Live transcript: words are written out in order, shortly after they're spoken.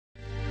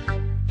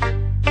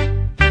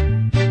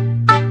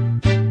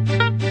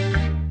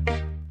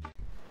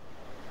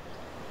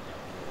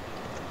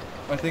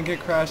think it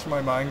crashed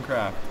my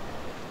Minecraft.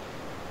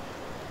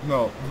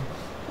 No.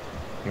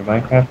 Your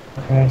Minecraft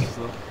crashed? There's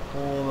a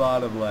whole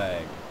lot of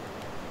lag.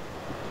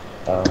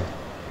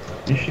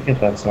 You should get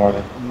that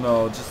sorted.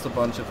 No, just a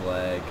bunch of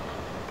lag.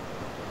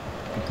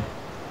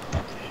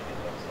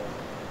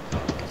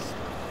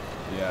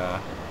 Yeah.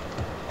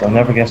 They'll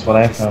never guess what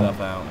I found.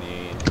 Stuff I don't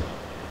need.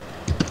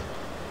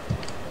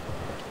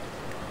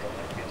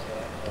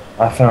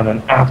 I found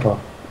an apple.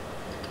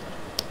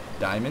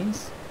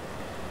 Diamonds?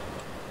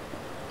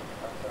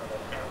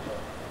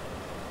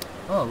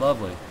 Oh,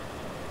 lovely.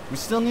 We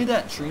still need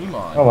that tree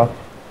mod. Oh well.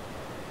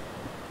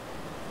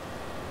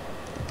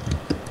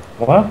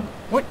 What?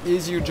 What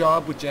is your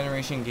job with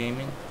Generation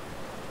Gaming?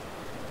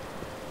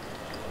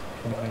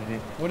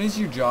 What is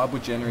your job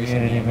with Generation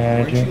Community Gaming?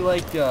 manager. Weren't you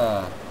like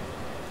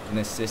an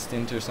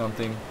assistant or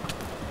something?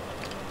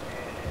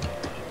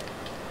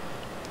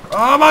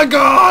 Oh my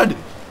god!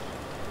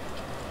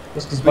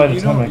 Just because by the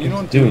time I get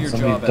to do it,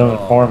 somebody's done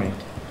it for me.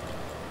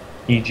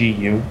 E.g.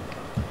 you.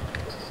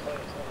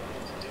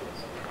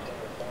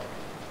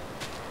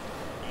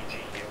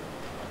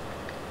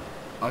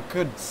 I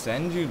could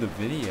send you the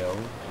video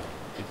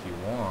if you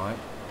want.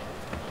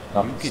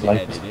 Not You the could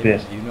slightest edit it.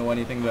 bit. Do you know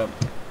anything about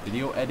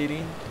video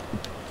editing?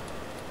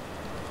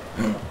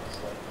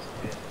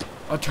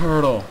 A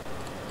turtle.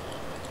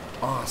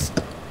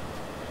 Awesome.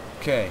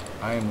 Okay,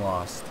 I am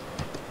lost.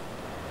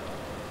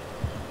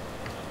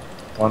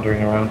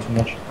 Wandering around too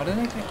much. How did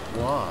I get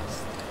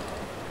lost?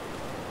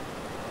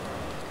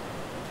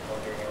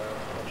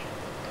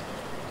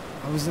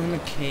 I was in a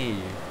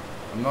cave.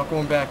 I'm not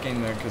going back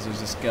in there because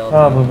there's a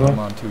skeleton and I'm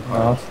on 2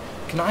 hearts.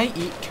 Can I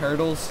eat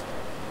turtles?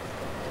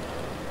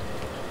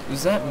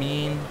 Does that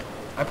mean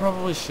I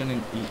probably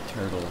shouldn't eat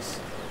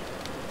turtles?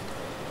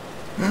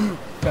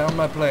 Found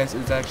my place.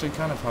 It's actually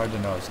kind of hard to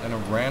notice. And a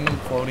random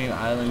floating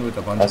island with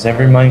a bunch As of...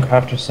 every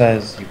Minecrafter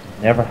says, you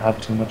can never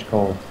have too much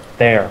gold.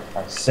 There,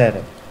 I said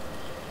it.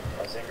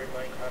 As every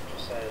Minecrafter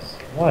says,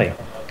 you Why?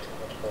 never have too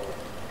much gold.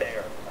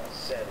 There, I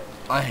said it.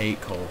 I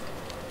hate coal.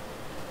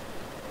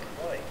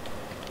 Why? You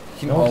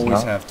can No, it's always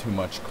not. have too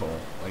much coal.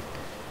 Like,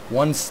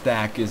 1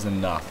 stack is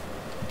enough.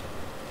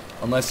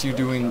 Unless you're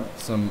doing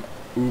some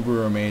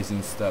uber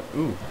amazing stuff.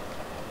 Ooh,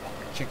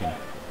 chicken.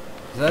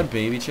 Is that a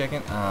baby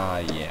chicken? Ah,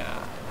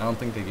 yeah. I don't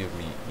think they give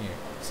me here.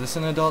 Is this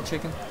an adult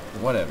chicken?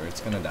 Whatever, it's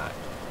gonna die.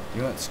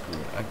 You know what? Screw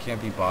it. I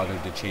can't be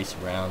bothered to chase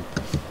around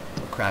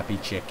a crappy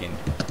chicken.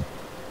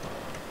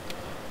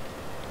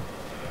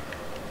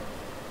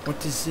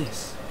 What is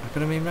this? I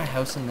could have made my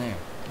house in there.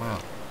 Wow.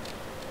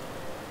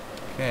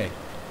 Okay.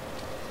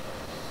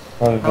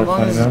 Probably How about long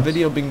 20 has this minutes.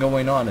 video been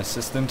going on,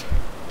 assistant?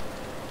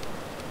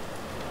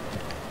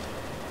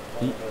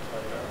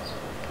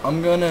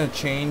 I'm gonna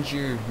change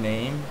your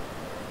name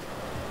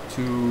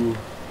to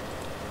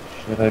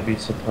Should I be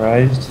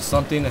surprised?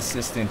 something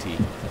assistant-y.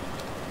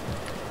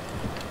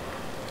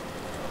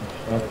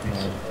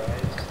 Okay.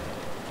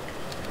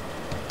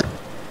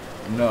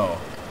 No.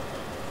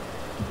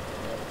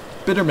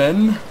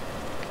 Bitterman.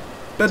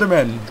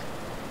 Bitterman.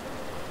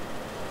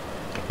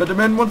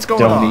 Bitterman, what's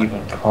going on? Don't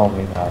even call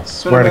me that. I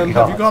swear Bitterman, to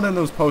have you God. gotten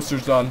those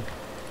posters done?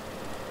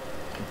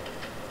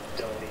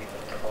 Don't even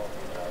call me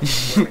that. I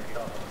swear to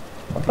God.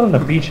 I'm not in the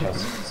beach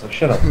house, so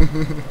shut up.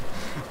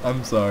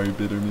 I'm sorry,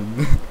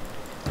 Bitterman.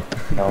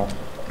 No.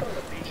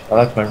 Oh,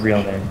 that's my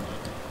real name.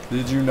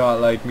 Did you not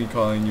like me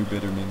calling you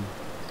Bitterman?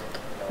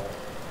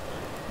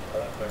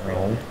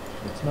 No,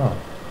 it's not.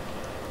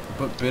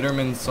 But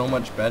Bitterman's so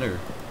much better.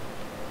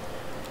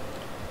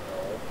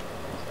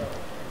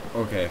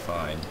 Okay,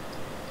 fine.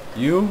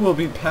 You will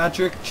be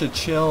Patrick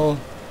Chichill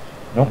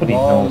Nobody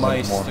knows anymore.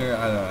 Wallmeister.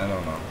 I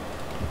don't know.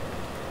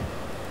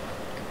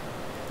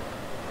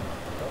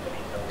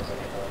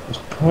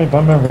 Just call me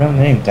by my real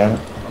name, damn it.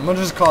 I'm gonna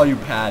just call you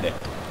Paddeh.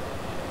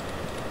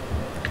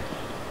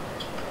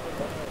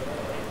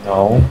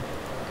 No.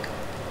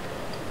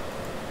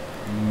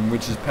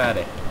 Which is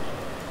Paddeh.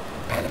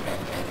 Paddeh,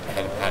 Paddeh,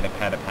 Paddeh, Paddeh,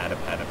 Paddeh, Paddeh,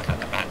 Paddeh,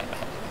 Paddeh, Paddeh.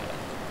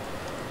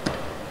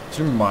 It's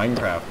your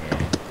Minecraft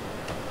name.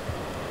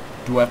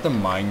 Do I have to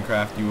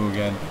Minecraft you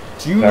again?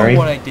 Do you know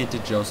what I did to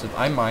Joseph?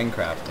 I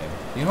Minecrafted him.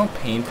 You know how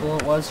painful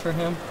it was for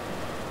him?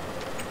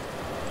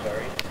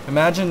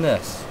 Imagine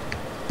this.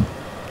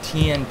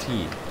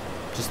 TNT.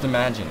 Just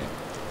imagine it.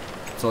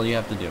 That's all you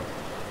have to do.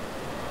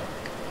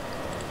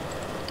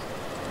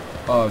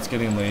 Oh, it's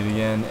getting late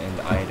again,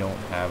 and I don't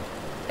have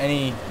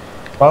any...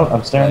 Well,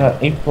 I'm staring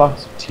at 8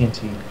 blocks of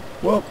TNT.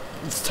 Well,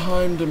 it's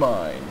time to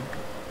mine.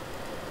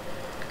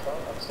 Well,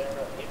 I'm staring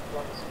at 8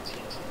 blocks of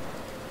TNT.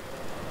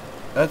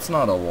 That's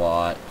not a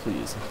lot,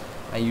 please.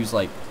 I use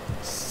like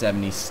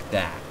 70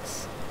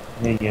 stacks.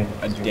 Yeah, yeah.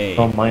 A day.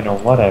 Don't mine or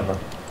whatever.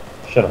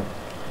 Shut up.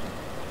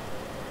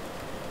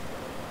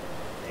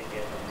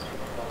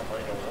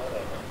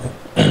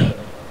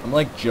 I'm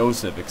like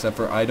Joseph, except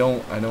for I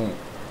don't,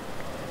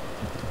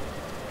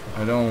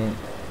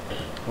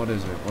 what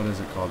is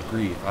it called?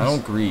 Grief. I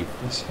don't grieve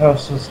This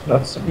house is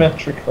not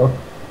symmetrical.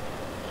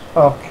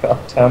 Oh, God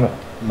damn it.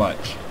 much.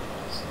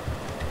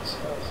 This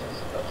house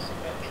is not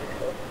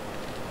symmetrical.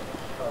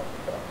 Oh,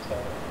 God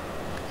damn it.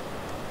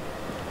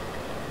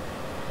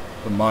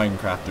 The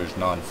Minecrafter's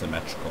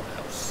non-symmetrical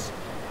house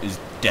is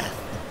death.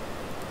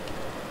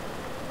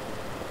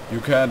 You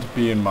can't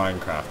be in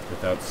Minecraft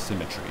without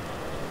symmetry.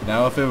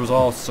 Now if it was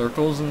all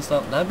circles and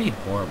stuff, that'd be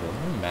horrible.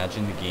 Can you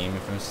imagine the game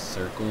if it was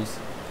circles?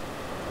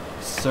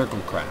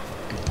 Circlecraft.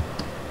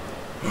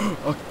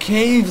 A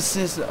cave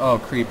system. Oh,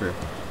 creeper.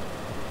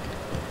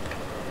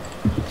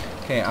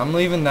 Okay, I'm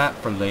leaving that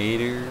for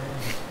later.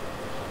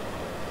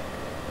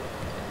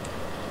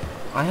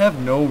 I have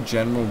no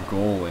general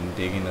goal in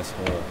digging this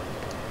hole.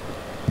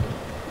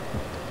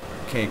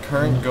 Okay,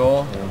 current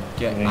goal,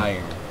 get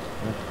iron.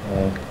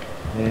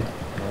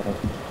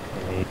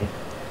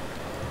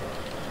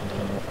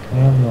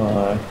 Come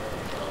on.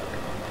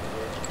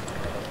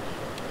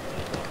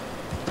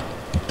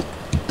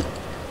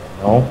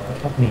 No, I'm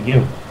talking to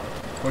you.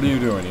 What are you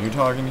doing? Are you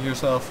talking to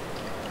yourself?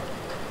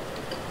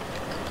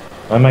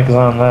 My mic is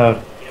on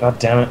loud. God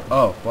damn it.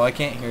 Oh, well I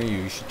can't hear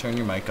you. You should turn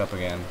your mic up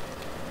again.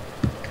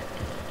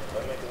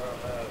 My mic is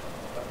on loud.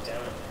 God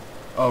damn it.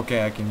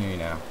 Okay, I can hear you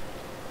now.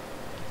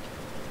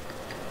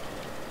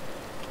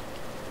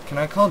 Can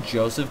I call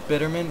Joseph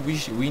Bitterman?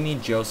 We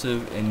need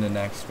Joseph in the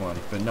next one,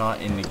 but not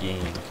in the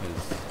game,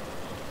 because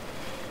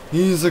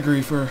he's a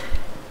griefer.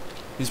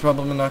 He's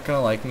probably not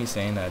gonna like me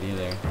saying that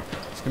either.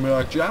 He's gonna be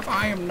like, Jeff,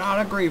 I am not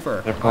a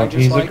griefer. I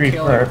just like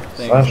killing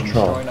things and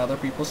destroying other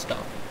people's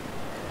stuff.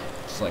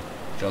 Just like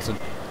Joseph.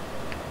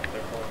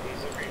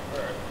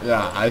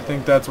 Yeah, I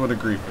think that's what a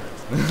griefer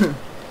is.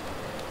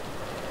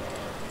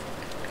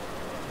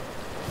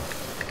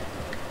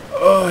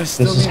 Oh, I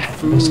still need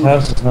food. This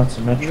house is not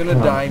symmetrical. I'm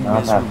gonna die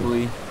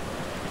miserably.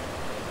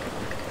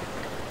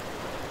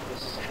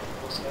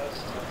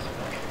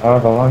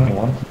 However long you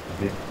want it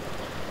to be.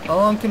 How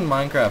long can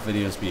Minecraft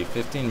videos be?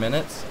 15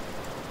 minutes?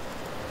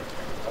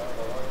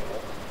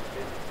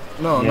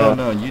 No, Yeah.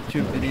 no,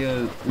 YouTube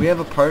videos. We have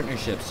a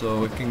partnership,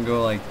 so it can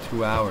go like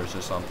 2 hours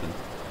or something.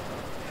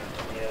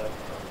 Yeah.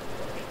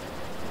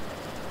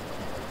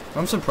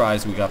 I'm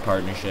surprised we got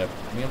partnership.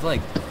 We have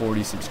like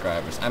 40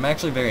 subscribers. I'm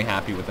actually very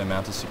happy with the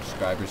amount of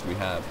subscribers we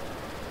have.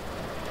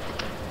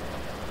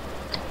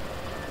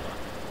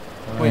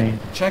 Wait,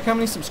 check how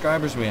many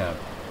subscribers we have.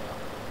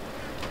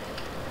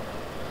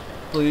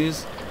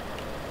 Please.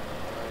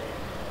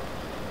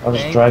 I'll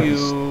just Thank drive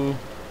you.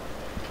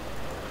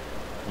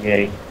 this.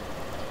 Yay.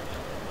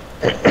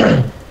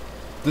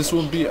 This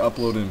will be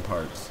uploaded in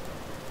parts.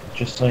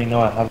 Just so you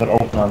know, I have it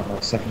open on my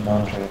second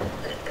monitor.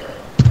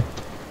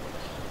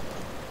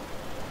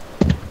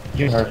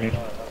 You heard me.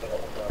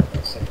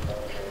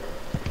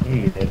 Yeah,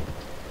 you did.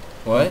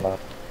 What?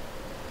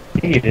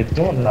 Yeah, you did.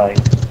 Don't lie.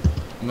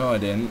 No, I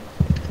didn't.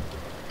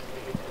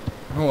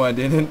 No, I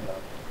didn't.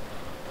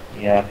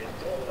 Yeah.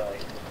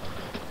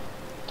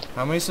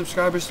 How many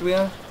subscribers do we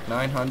have?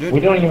 900? We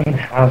don't even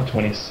have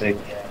 26.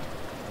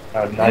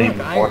 Not Look, even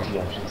 40,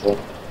 I should say.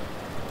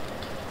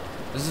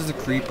 This is a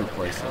creeper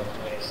place though.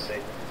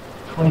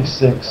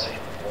 26.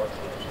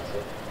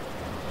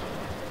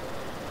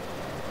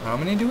 How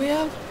many do we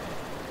have?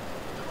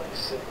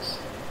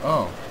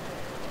 Oh,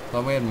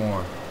 thought we had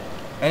more.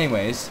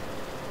 Anyways,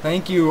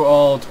 thank you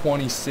all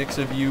 26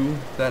 of you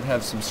that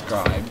have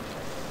subscribed.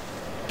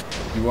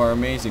 You are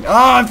amazing.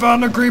 Ah, I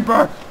found a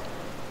creeper!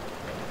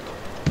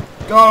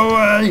 Go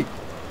away!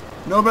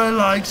 Nobody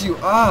likes you.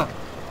 Ah,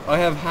 I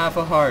have half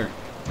a heart.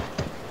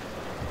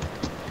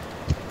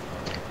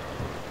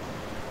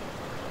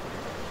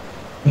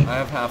 I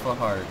have half a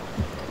heart.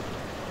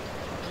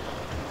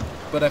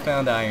 But I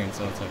found iron,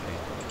 so it's okay.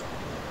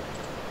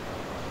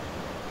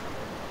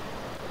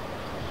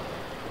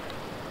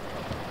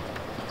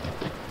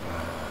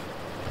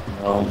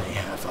 No. Only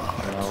half a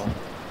heart.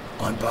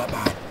 No. I'm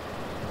Batman.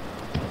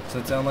 Does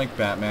that sound like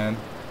Batman?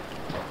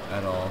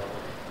 At all?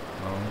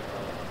 No.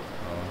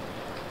 No.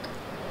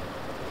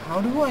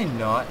 How do I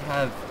not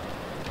have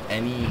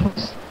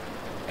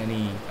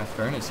a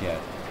furnace yet?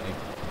 Like,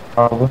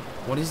 Probably.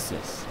 what is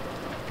this?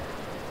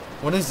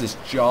 What is this?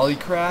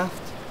 Jollycraft?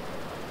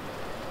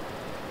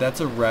 That's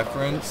a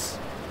reference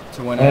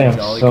to when I had am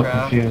so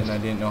Jollycraft confused. and I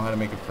didn't know how to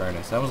make a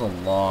furnace. That was a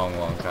long,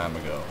 long time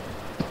ago.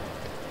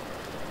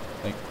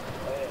 Like,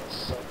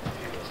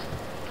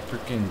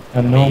 freaking.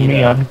 And know me,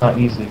 beta- I'm not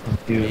easily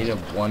Beta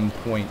confused. 1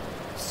 point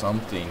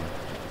something.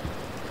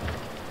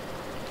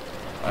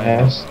 I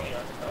Yes. don't know.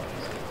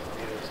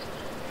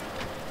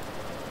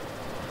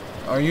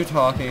 Are you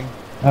talking?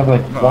 I have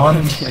like No, one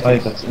I'm kidding.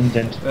 side that's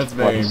indented That's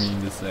very twice.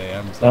 mean to say.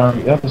 I'm On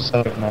sorry. the other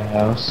side of my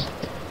house,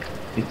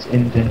 it's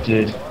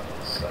indented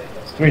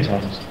 3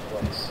 times.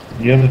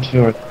 The other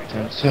 2 are 3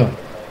 times too.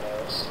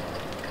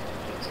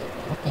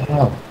 What the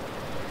hell?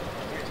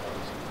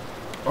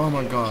 Oh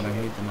my god, I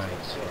hate the night.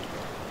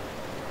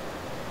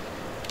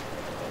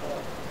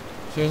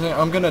 Seriously,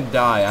 I'm gonna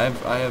die.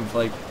 I have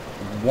like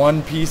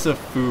 1 piece of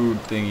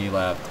food thingy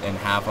left and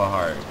half a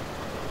heart.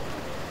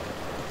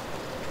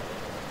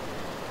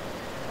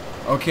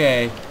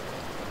 Okay.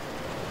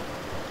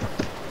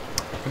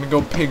 Gonna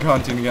go pig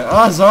hunting again.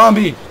 Ah,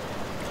 zombie!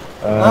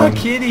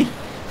 Kitty!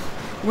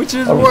 Which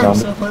is that was worse,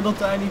 zombie. a little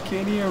tiny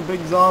kitty or a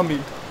big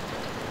zombie?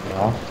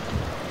 Yeah.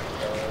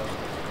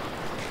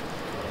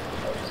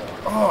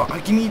 Oh, I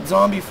can eat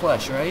zombie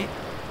flesh, right?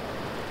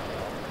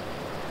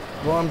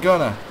 Well, I'm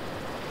gonna.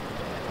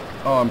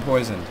 Oh, I'm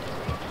poisoned.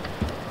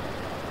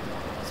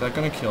 Is that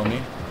gonna kill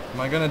me? Am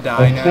I gonna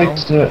die I now?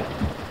 fixed it.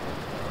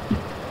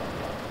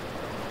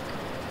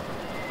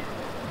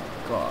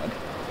 God.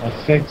 I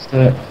fixed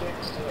it.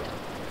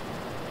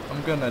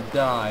 I'm gonna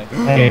die.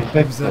 Hey, Who's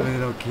fix a it.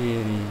 little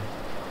kitty?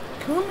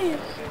 Come here.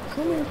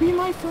 Come here. Be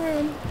my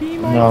friend. Be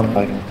my No, I'm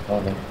friend. not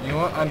gonna You know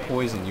what? I'm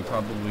poisoned. You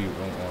probably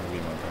won't want to be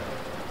my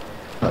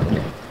friend.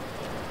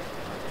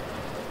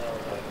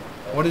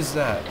 What is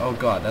that? Oh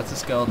god, that's a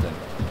skeleton.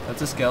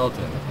 That's a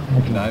skeleton.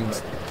 And I'm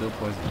still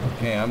poisoned.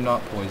 Okay, I'm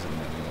not poisoned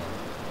anymore.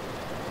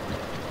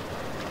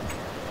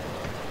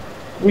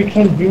 We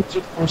can use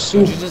it for Don't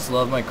soup. you just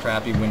love my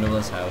crappy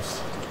windowless house?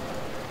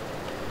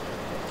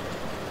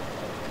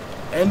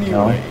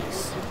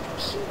 Anyways.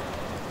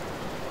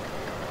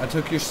 I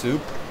took your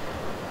soup.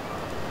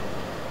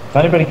 If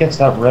anybody gets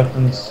that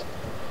reference,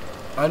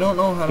 I don't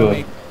know how to Good.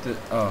 make the...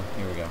 Oh,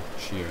 here we go.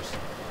 Shears.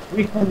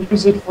 we can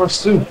use it for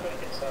soup.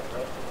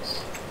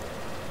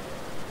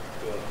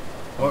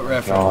 What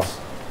reference?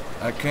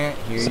 I can't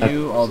hear Set-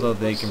 you, although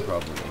they can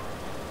probably.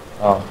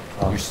 Oh,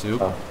 Your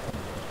soup? oh.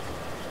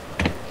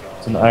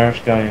 It's an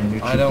Irish guy on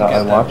YouTube I don't that I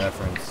get that watch.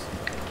 reference.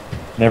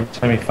 And every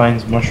time he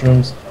finds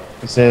mushrooms,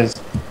 he says,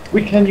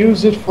 "We can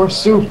use it for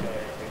soup,"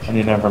 and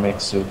he never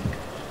makes soup.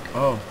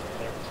 Oh.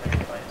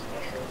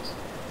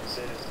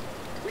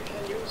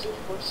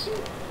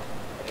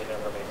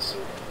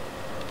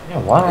 Yeah,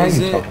 why Is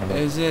are you it talking about?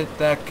 is it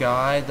that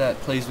guy that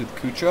plays with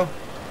Kutra?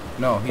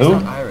 No, he's Who?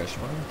 not Irish.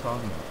 What am I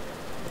talking about?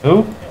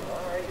 Who?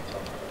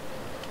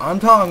 I'm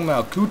talking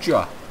about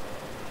Kutra.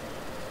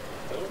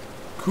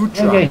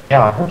 Kutra.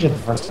 Yeah, I heard you the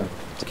first time.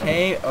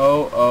 K-O-O-T-R-A.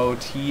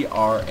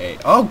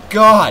 Oh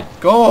god!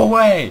 Go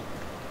away!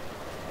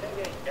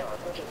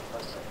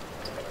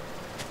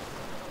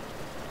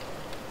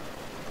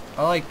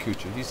 I like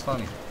Kutra, he's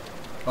funny.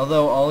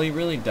 Although all he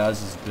really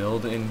does is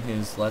build in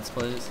his Let's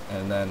Plays,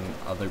 and then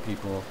other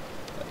people,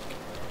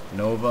 like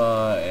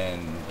Nova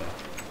and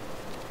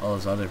all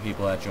those other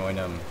people that join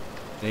him,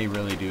 they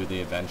really do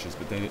the adventures,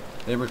 but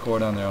they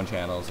record on their own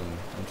channels, and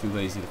I'm too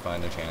lazy to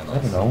find their channels.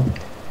 I don't know.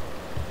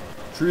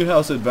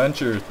 Treehouse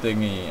Adventure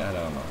thingy, I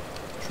don't know.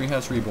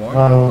 Treehouse Reborn?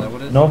 Is that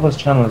what it is? Nova's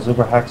channel is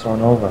Uber Hacks or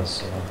Nova,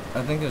 so...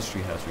 I think it's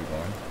Treehouse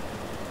Reborn.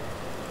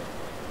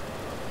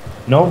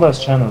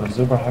 Nova's channel is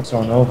Uber Hacks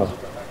or Nova.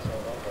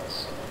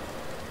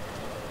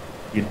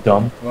 You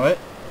dumb. What?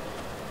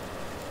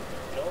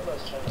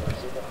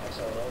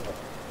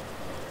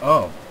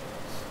 Oh.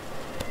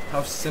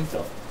 How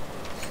simple.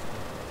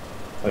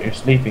 But you're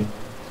sleeping.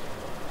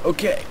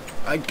 Okay,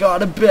 I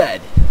got a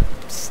bed.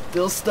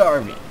 Still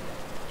starving.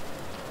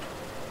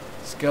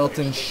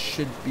 Skeleton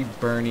should be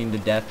burning to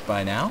death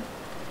by now.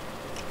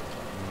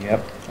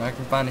 Yep. I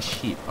can find a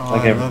sheep. Oh,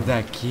 Like I love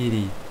that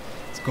kitty.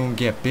 It's gonna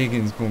get big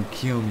and it's gonna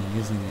kill me,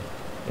 isn't it?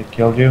 It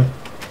killed you?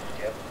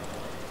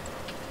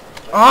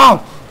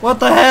 Oh! What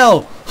the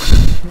hell?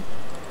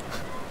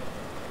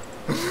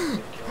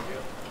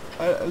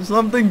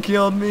 Something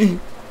killed me.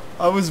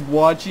 I was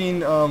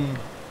watching all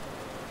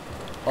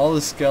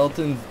the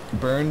skeletons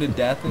burn to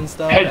death and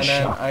stuff, and then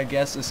Headshot. I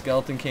guess a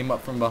skeleton came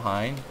up from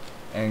behind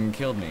and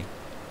killed me.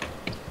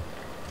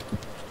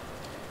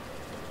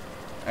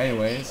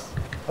 Anyways,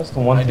 That's the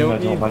one I thing I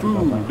don't don't need like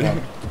about food.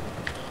 Minecraft.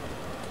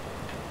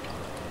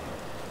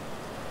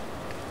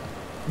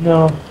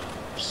 No.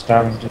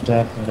 Starving to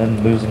death and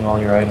then losing all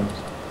your items.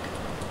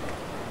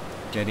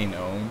 Getting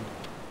owned.